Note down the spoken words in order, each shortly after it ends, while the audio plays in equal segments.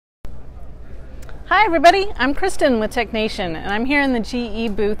Hi everybody, I'm Kristen with TechNation, and I'm here in the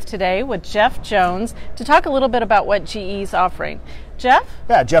GE booth today with Jeff Jones to talk a little bit about what GE is offering. Jeff?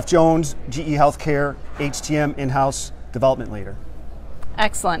 Yeah, Jeff Jones, GE Healthcare, HTM in-house development leader.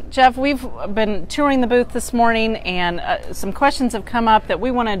 Excellent. Jeff, we've been touring the booth this morning and some questions have come up that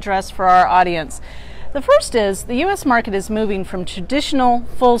we want to address for our audience. The first is, the U.S. market is moving from traditional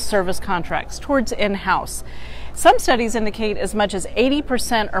full-service contracts towards in-house. Some studies indicate as much as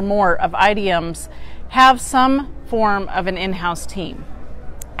 80% or more of IDMs have some form of an in-house team.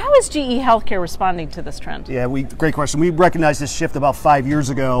 How is GE Healthcare responding to this trend? Yeah, great question. We recognized this shift about 5 years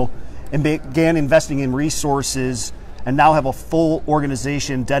ago and began investing in resources and now have a full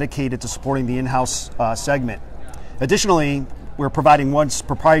organization dedicated to supporting the in-house segment. Additionally, we're providing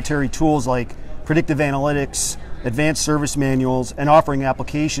proprietary tools like predictive analytics, advanced service manuals, and offering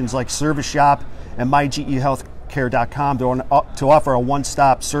applications like Service Shop and MyGEHealthcare.com to offer a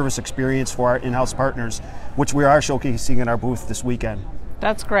one-stop service experience for our in-house partners, which we are showcasing in our booth this weekend.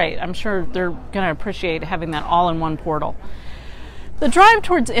 That's great. I'm sure they're going to appreciate having that all in one portal. The drive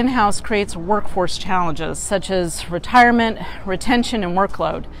towards in-house creates workforce challenges such as retirement, retention, and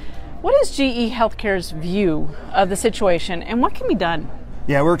workload. What is GE Healthcare's view of the situation and what can be done?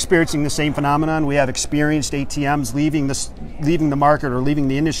 Yeah, we're experiencing the same phenomenon. We have experienced ATMs leaving the market or leaving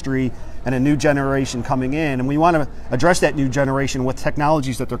the industry and a new generation coming in. And we want to address that new generation with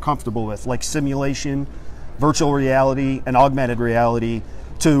technologies that they're comfortable with, like simulation, virtual reality, and augmented reality,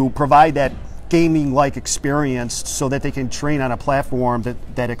 to provide that gaming-like experience so that they can train on a platform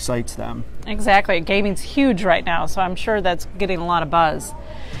that excites them. Exactly. Gaming's huge right now, so I'm sure that's getting a lot of buzz.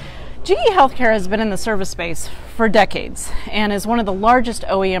 GE Healthcare has been in the service space for decades and is one of the largest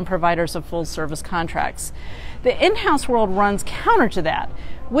OEM providers of full-service contracts. The in-house world runs counter to that,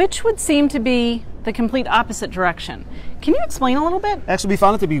 which would seem to be the complete opposite direction. Can you explain a little bit? Actually, we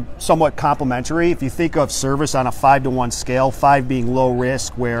found it to be somewhat complementary. If you think of service on a 5-to-1 scale, 5 being low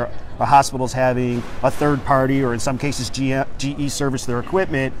risk, where a hospital's having a third party, or in some cases GE service their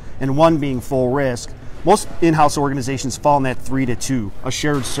equipment, and 1 being full risk, most in-house organizations fall in that 3-to-2, a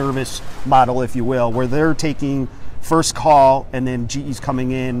shared service model, if you will, where they're taking first call and then GE's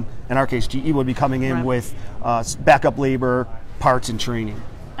coming in our case, GE would be coming in with backup labor, parts, and training.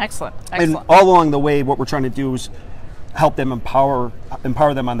 Excellent. And all along the way, what we're trying to do is help them empower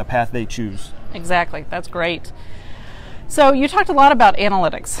them on the path they choose. Exactly. That's great. So you talked a lot about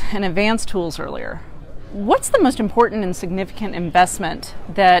analytics and advanced tools earlier. What's the most important and significant investment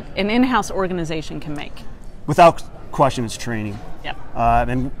that an in-house organization can make? Without Question, it's training. Yep.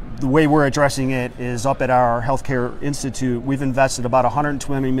 And the way we're addressing it is up at our Healthcare Institute, we've invested about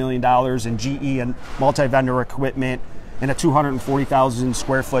 $120 million in GE and multi-vendor equipment in a 240,000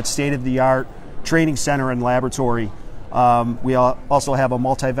 square foot state-of-the-art training center and laboratory. We also have a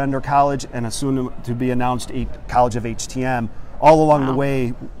multi-vendor college and a soon-to-be announced College of HTM, all along the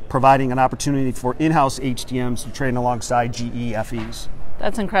way providing an opportunity for in-house HTMs to train alongside GE FEs.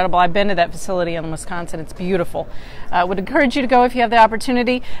 That's incredible. I've been to that facility in Wisconsin. It's beautiful. Would encourage you to go if you have the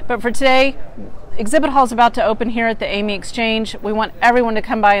opportunity. But for today, exhibit hall is about to open here at the AAMI Exchange. We want everyone to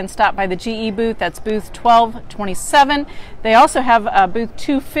come by and stop by the GE booth. That's booth 1227. They also have booth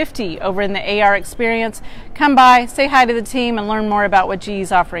 250 over in the AR Experience. Come by, say hi to the team, and learn more about what GE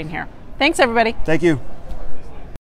is offering here. Thanks, everybody. Thank you.